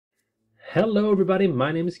Hello everybody, my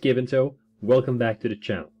name is GivenToe. Welcome back to the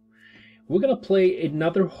channel. We're gonna play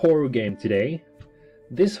another horror game today.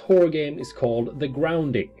 This horror game is called The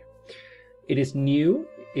Grounding. It is new,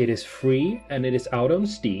 it is free, and it is out on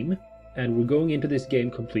Steam. And we're going into this game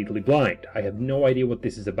completely blind. I have no idea what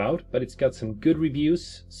this is about, but it's got some good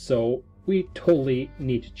reviews, so we totally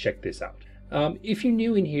need to check this out. If you're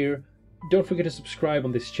new in here, don't forget to subscribe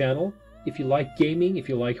on this channel. If you like gaming, if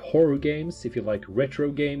you like horror games, if you like retro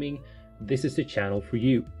gaming, this is the channel for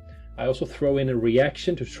you. I also throw in a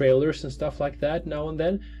reaction to trailers and stuff like that now and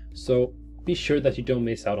then, so be sure that you don't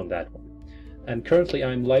miss out on that one. And currently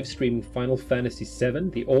I'm live streaming Final Fantasy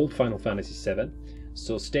VII, the old Final Fantasy VII,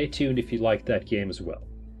 so stay tuned if you like that game as well.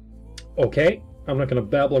 Okay, I'm not gonna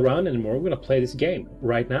babble around anymore, we're gonna play this game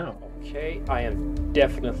right now. Okay, I am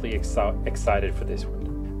definitely excited for this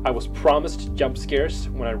one. I was promised jump scares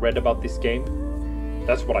when I read about this game.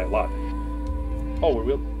 That's what I love.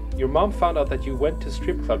 Oh, your mom found out that you went to a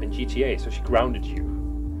strip club in GTA, so she grounded you.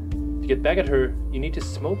 To get back at her, you need to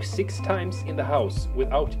smoke 6 times in the house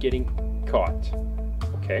without getting caught.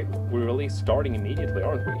 Okay, we're really starting immediately,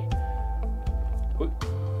 aren't we?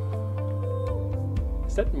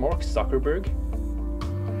 Is that Mark Zuckerberg?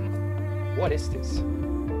 What is this?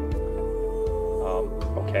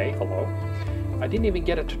 Okay, hello. I didn't even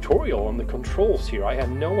get a tutorial on the controls here. I have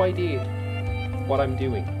no idea what I'm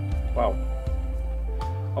doing. Wow.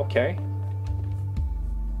 Okay.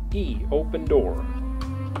 E, open door.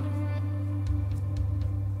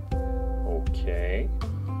 Okay.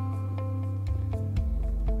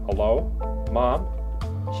 Hello? Mom?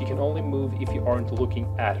 She can only move if you aren't looking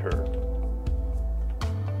at her.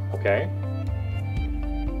 Okay.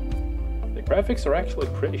 The graphics are actually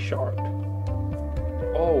pretty sharp.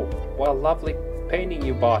 Oh, what a lovely painting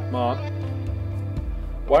you bought, Mom.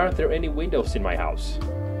 Why aren't there any windows in my house?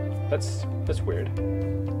 That's weird.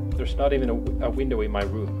 There's not even a window in my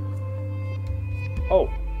room. Oh,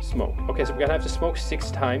 smoke. Okay, so we're gonna have to smoke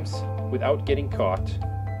 6 times without getting caught.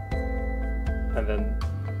 And then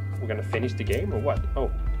we're gonna finish the game, or what?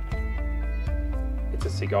 Oh. It's a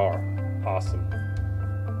cigar. Awesome.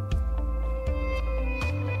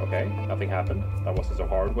 Okay, nothing happened. That wasn't so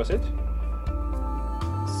hard, was it?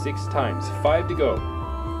 6 times. 5 to go.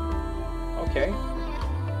 Okay.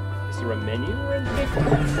 Is there a menu or anything?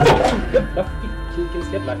 Vilken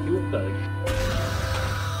jävla hopbög.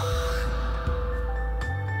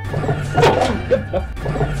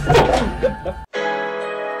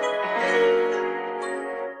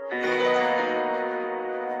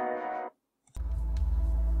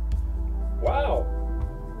 Wow!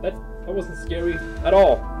 That wasn't scary at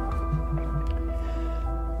all.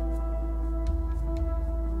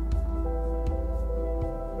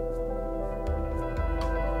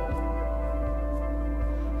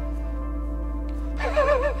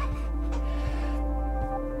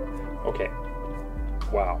 Okay.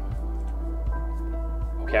 Wow.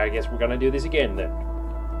 Okay, I guess we're gonna do this again then.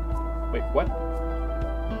 Wait, what?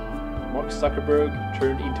 Mark Zuckerberg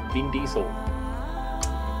turned into Vin Diesel.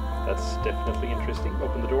 That's definitely interesting.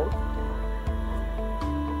 Open the door.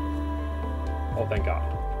 Oh, thank God.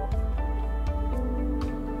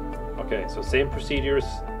 Okay, so same procedures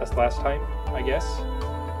as last time, I guess.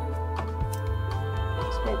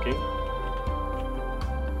 Smoking. You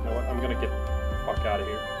know what? I'm gonna get the fuck out of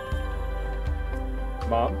here.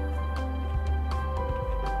 Mom?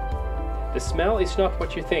 The smell is not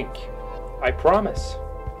what you think. I promise.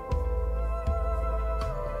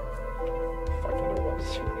 Fucking what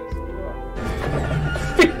is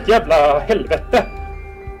this? Jävla helvete!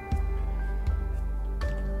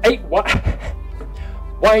 Hey, what?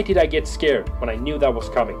 Why did I get scared when I knew that was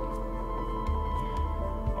coming?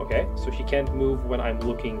 Okay, so she can't move when I'm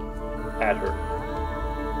looking at her.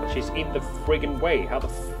 But she's in the friggin' way. How the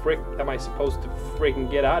frick am I supposed to friggin'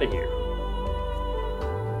 get out of here?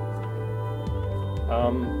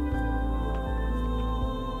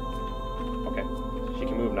 Okay, she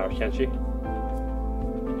can move now, can't she?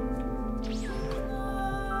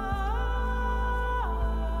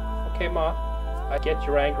 Okay, Ma, I get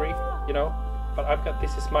you're angry, you know, but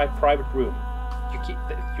this is my private room.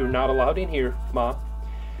 You're not allowed in here, Ma.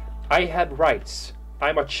 I had rights.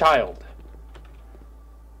 I'm a child.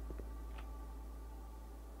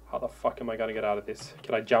 How the fuck am I gonna get out of this?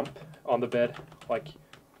 Can I jump on the bed? Like,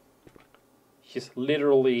 she's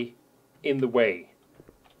literally in the way.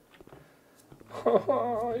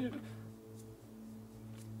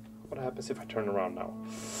 What happens if I turn around now?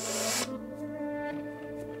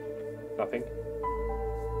 Nothing.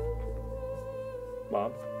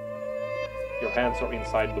 Mom? Your hands are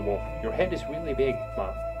inside the wall. Your head is really big,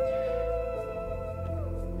 Mom.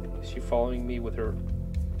 Is she following me with her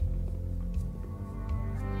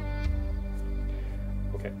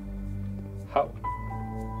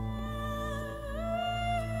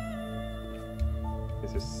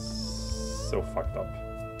This is so fucked up.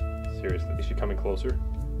 Seriously, is she coming closer?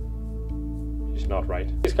 She's not, right?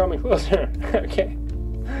 She's coming closer. Okay.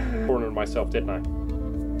 Cornered myself, didn't I?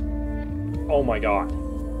 Oh my god.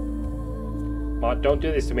 Ma, don't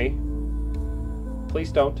do this to me.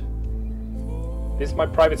 Please don't. This is my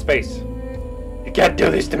private space. You can't do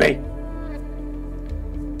this to me!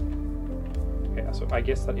 Okay, so I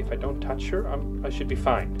guess that if I don't touch her, I should be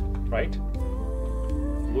fine, right?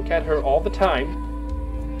 Look at her all the time.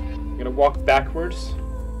 I'm gonna walk backwards.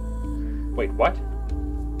 Wait, what?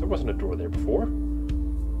 There wasn't a door there before.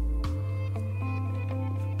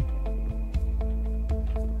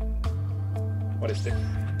 What is this?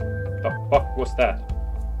 The fuck was that?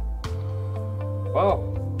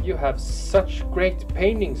 Wow, you have such great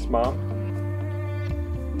paintings, Mom.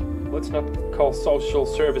 Let's not call social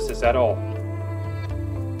services at all.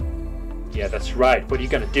 Yeah, that's right. What are you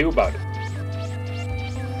gonna do about it?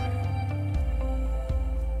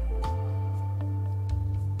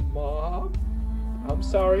 Mom? I'm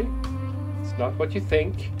sorry. It's not what you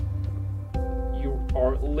think. You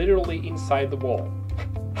are literally inside the wall.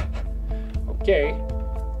 Okay.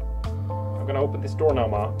 I'm gonna open this door now,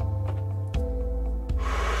 Ma.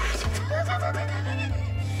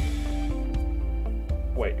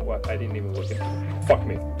 Wait, what? I didn't even look at it. Fuck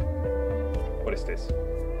me. What is this?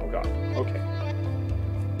 Oh god. Okay.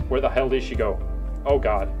 Where the hell did she go? Oh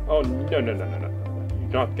god. Oh no. You're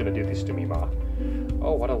not gonna do this to me, Ma.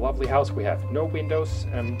 Oh, what a lovely house we have. No windows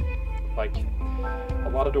and, like, a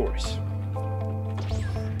lot of doors.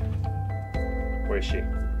 Where is she?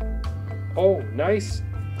 Oh, nice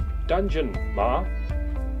dungeon, Ma.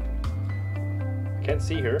 I can't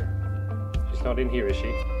see her. She's not in here, is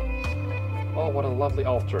she? Oh, what a lovely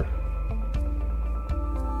altar.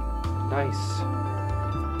 Nice.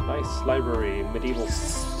 Nice library, medieval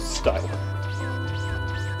style.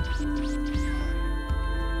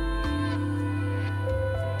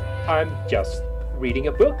 I'm just reading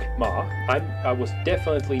a book, Ma. I was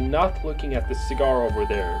definitely not looking at the cigar over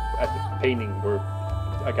there, at the painting where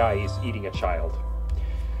a guy is eating a child.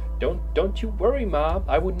 Don't you worry, Ma.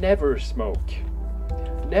 I would never smoke.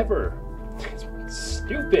 Never. It's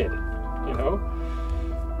stupid, you know?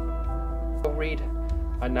 Go read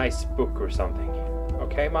a nice book or something.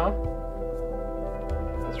 Okay, Ma?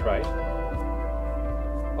 That's right.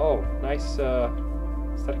 Oh, nice, is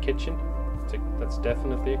that a kitchen? That's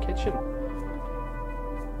definitely a kitchen.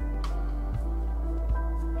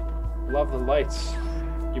 Love the lights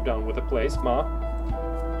you've done with the place, Ma.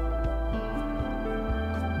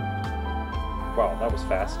 Wow, that was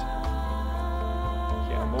fast.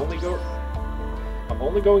 Okay, I'm only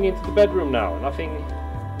going into the bedroom now. Nothing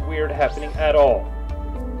weird happening at all.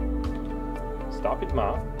 Stop it,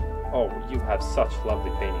 Ma. Oh, you have such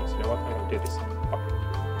lovely paintings. You know what? I'm gonna do this.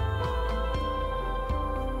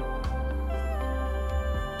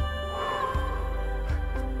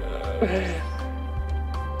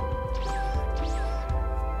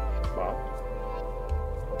 Mom,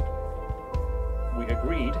 we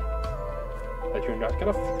agreed that you're not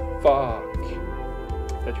gonna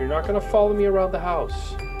that you're not gonna follow me around the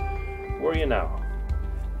house. Where are you now?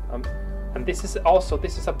 And this is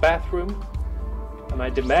a bathroom, and I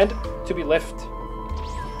demand to be left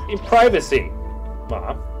in privacy.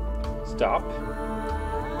 Mom, stop.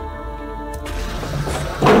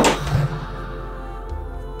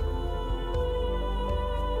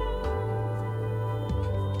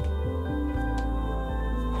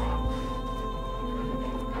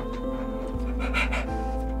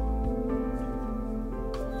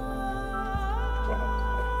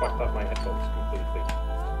 Fucked up my headphones completely.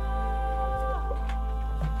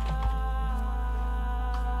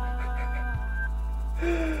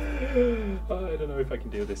 I don't know if I can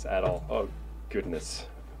do this at all. Oh goodness.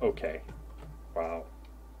 Okay. Wow.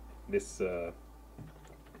 This okay,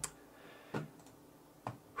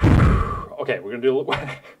 we're gonna do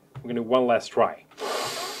one last try.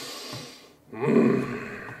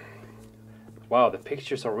 Wow, the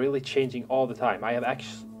pictures are really changing all the time. I have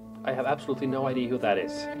absolutely no idea who that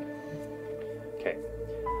is. Okay,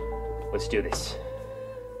 let's do this.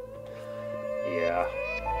 Yeah,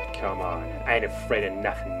 come on. I ain't afraid of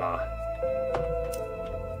nothing, Ma.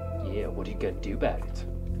 Yeah, what are you gonna do about it?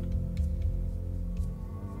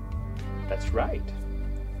 That's right.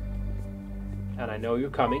 And I know you're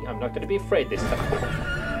coming. I'm not gonna be afraid this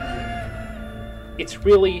time. It's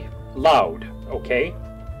really loud, okay?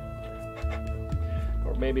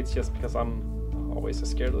 Or maybe it's just because I'm always a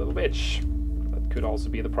scared little bitch. That could also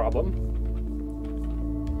be the problem.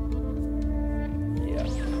 Yeah.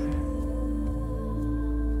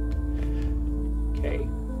 Okay.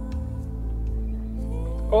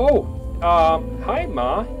 Oh! Hi,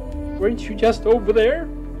 Ma. Weren't you just over there?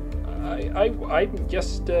 I'm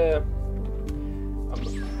just,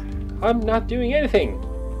 I'm not doing anything.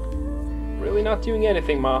 Really not doing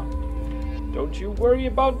anything, Ma. Don't you worry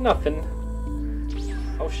about nothing.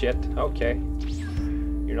 Oh shit, okay.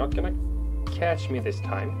 You're not gonna catch me this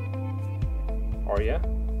time, are ya?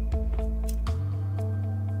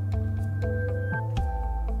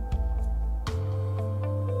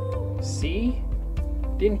 See?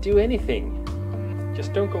 Didn't do anything.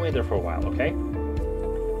 Just don't go in there for a while, okay?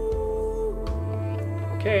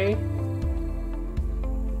 Okay.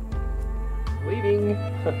 Leaving.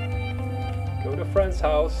 Go to a friend's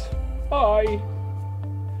house. Bye.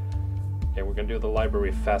 Okay, we're gonna do the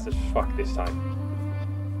library fast as fuck this time.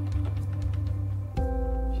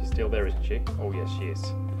 She's still there, isn't she? Oh yes, she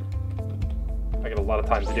is. I got a lot of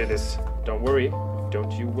time to do this. Don't worry.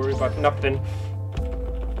 Don't you worry about nothing.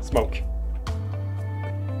 Smoke.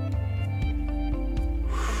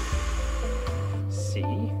 See?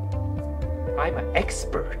 I'm an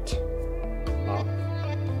expert. Ma.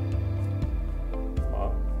 Ma.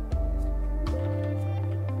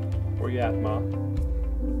 Where you at, Ma?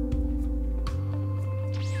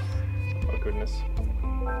 Oh goodness.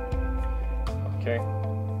 Okay.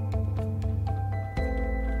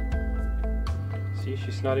 See,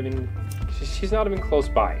 she's not even close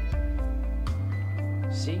by.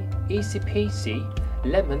 See? Easy peasy,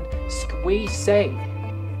 lemon squeezy.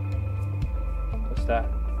 What's that?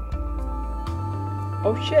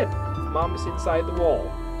 Oh shit! Mom is inside the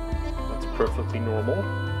wall. That's perfectly normal,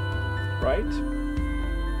 right?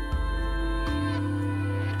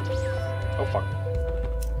 Oh fuck.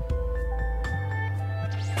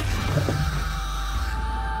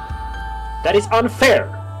 That is unfair!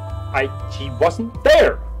 She wasn't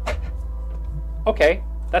there! Okay,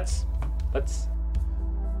 that's...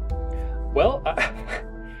 Well,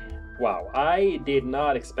 wow, I did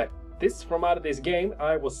not expect this from out of this game.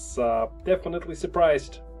 I was definitely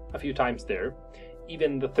surprised a few times there.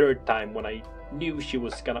 Even the third time when I knew she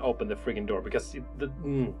was gonna open the friggin' door, because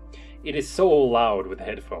it is so loud with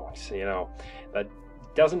headphones, you know, that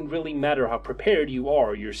doesn't really matter how prepared you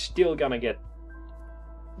are, you're still gonna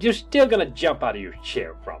jump out of your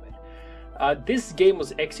chair from it. This game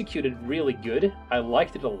was executed really good. I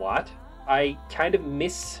liked it a lot. I kind of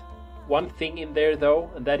miss one thing in there though,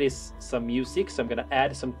 and that is some music, so I'm gonna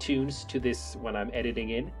add some tunes to this when I'm editing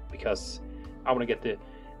in, because I want to get the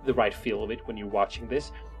right feel of it when you're watching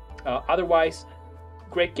this. Otherwise,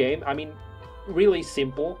 great game. I mean, really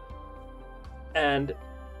simple, and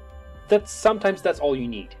sometimes that's all you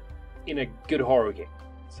need in a good horror game.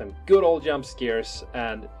 Some good old jump scares,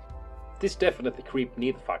 and this definitely creeped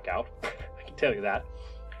me the fuck out. I can tell you that.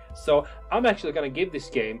 So I'm actually gonna give this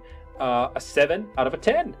game a 7 out of a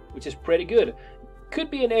 10, which is pretty good. Could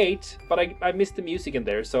be an 8, but I missed the music in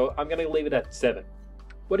there, so I'm gonna leave it at 7.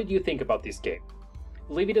 What did you think about this game?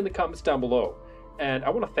 Leave it in the comments down below. And I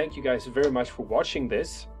want to thank you guys very much for watching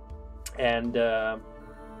this, and I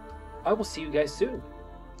will see you guys soon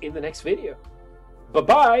in the next video. Bye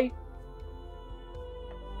bye!